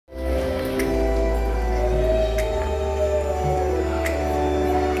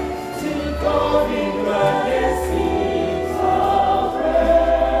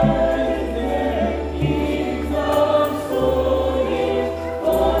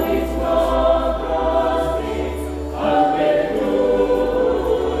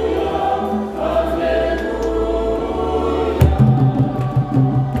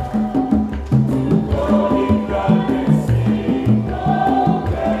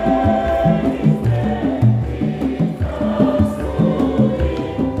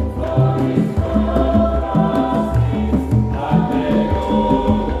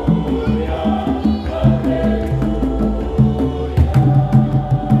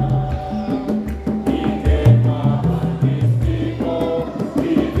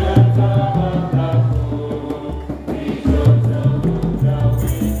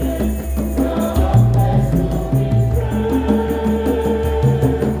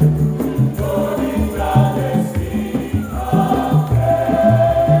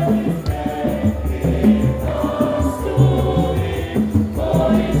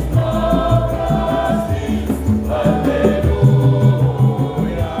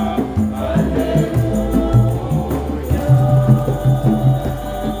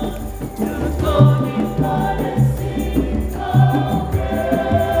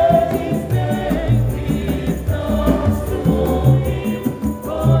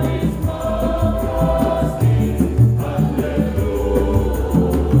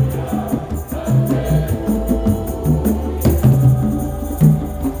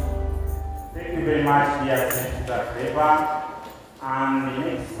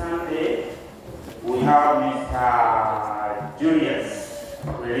this Sunday, we have Mr. Julius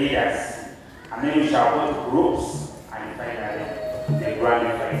will lead us, and then we shall go to groups and finally the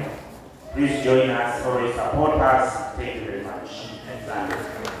grand final. Please join us, always support us. Thank you very much.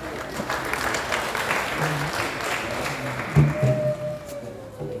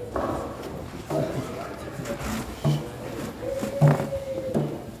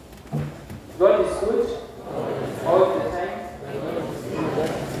 God is good all the time.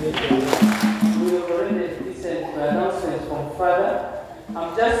 We have already listened to announcements from Father.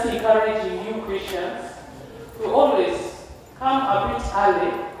 I'm just encouraging you Christians to always come a bit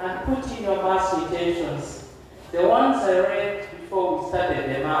early and put in your Mass intentions. The ones I read before we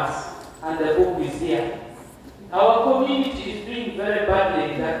started the Mass, and the book is here. Our community is doing very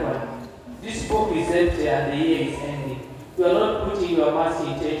badly in that one. This book is empty and the year is ending. You are not putting your Mass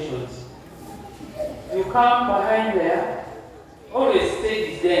intentions. You come behind there, always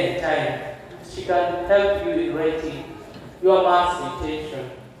state is there in time. She can help you in writing your Mass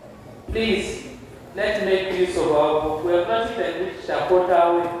intention. Please, let's make use of our book. We have not even reached a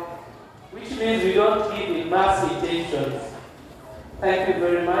quarter way, which means we don't give in Mass intentions. Thank you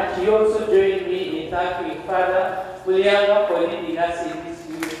very much. You also join me in thanking Father Mulago for leading us in this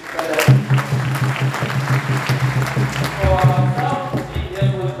youth. For our sound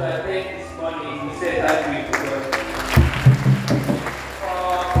endeavors to attend this morning, we say thank you to God. For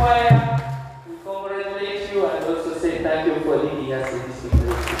our choir, we congratulate you and also say thank you for leading us in this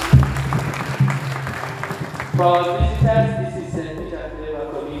youth. For our visitors, this is St. Peter Clever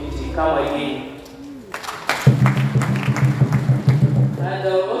Community. Come again. And I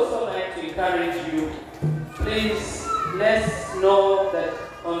would also like to encourage you, please, let's know that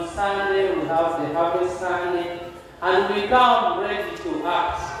on Sunday we have the Harvest Sunday, and we come ready to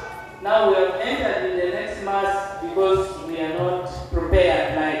act. Now we have entered in the next Mass because we are not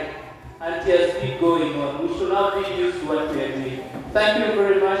prepared like until we going on. We should not be used to what we are doing. Thank you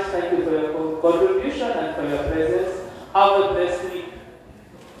very much. Thank you for your contribution and for your presence. Have a blessed week.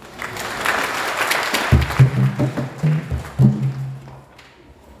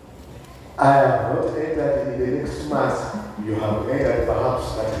 I have not entered in the next Mass. You have entered perhaps,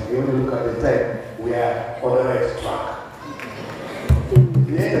 but if you only look at the time, we are on the right track.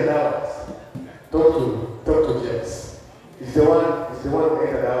 The entered hours. Talk to James. It's the one who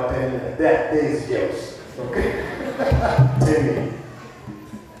entered our 10 minutes. There is James. Okay? 10 minutes.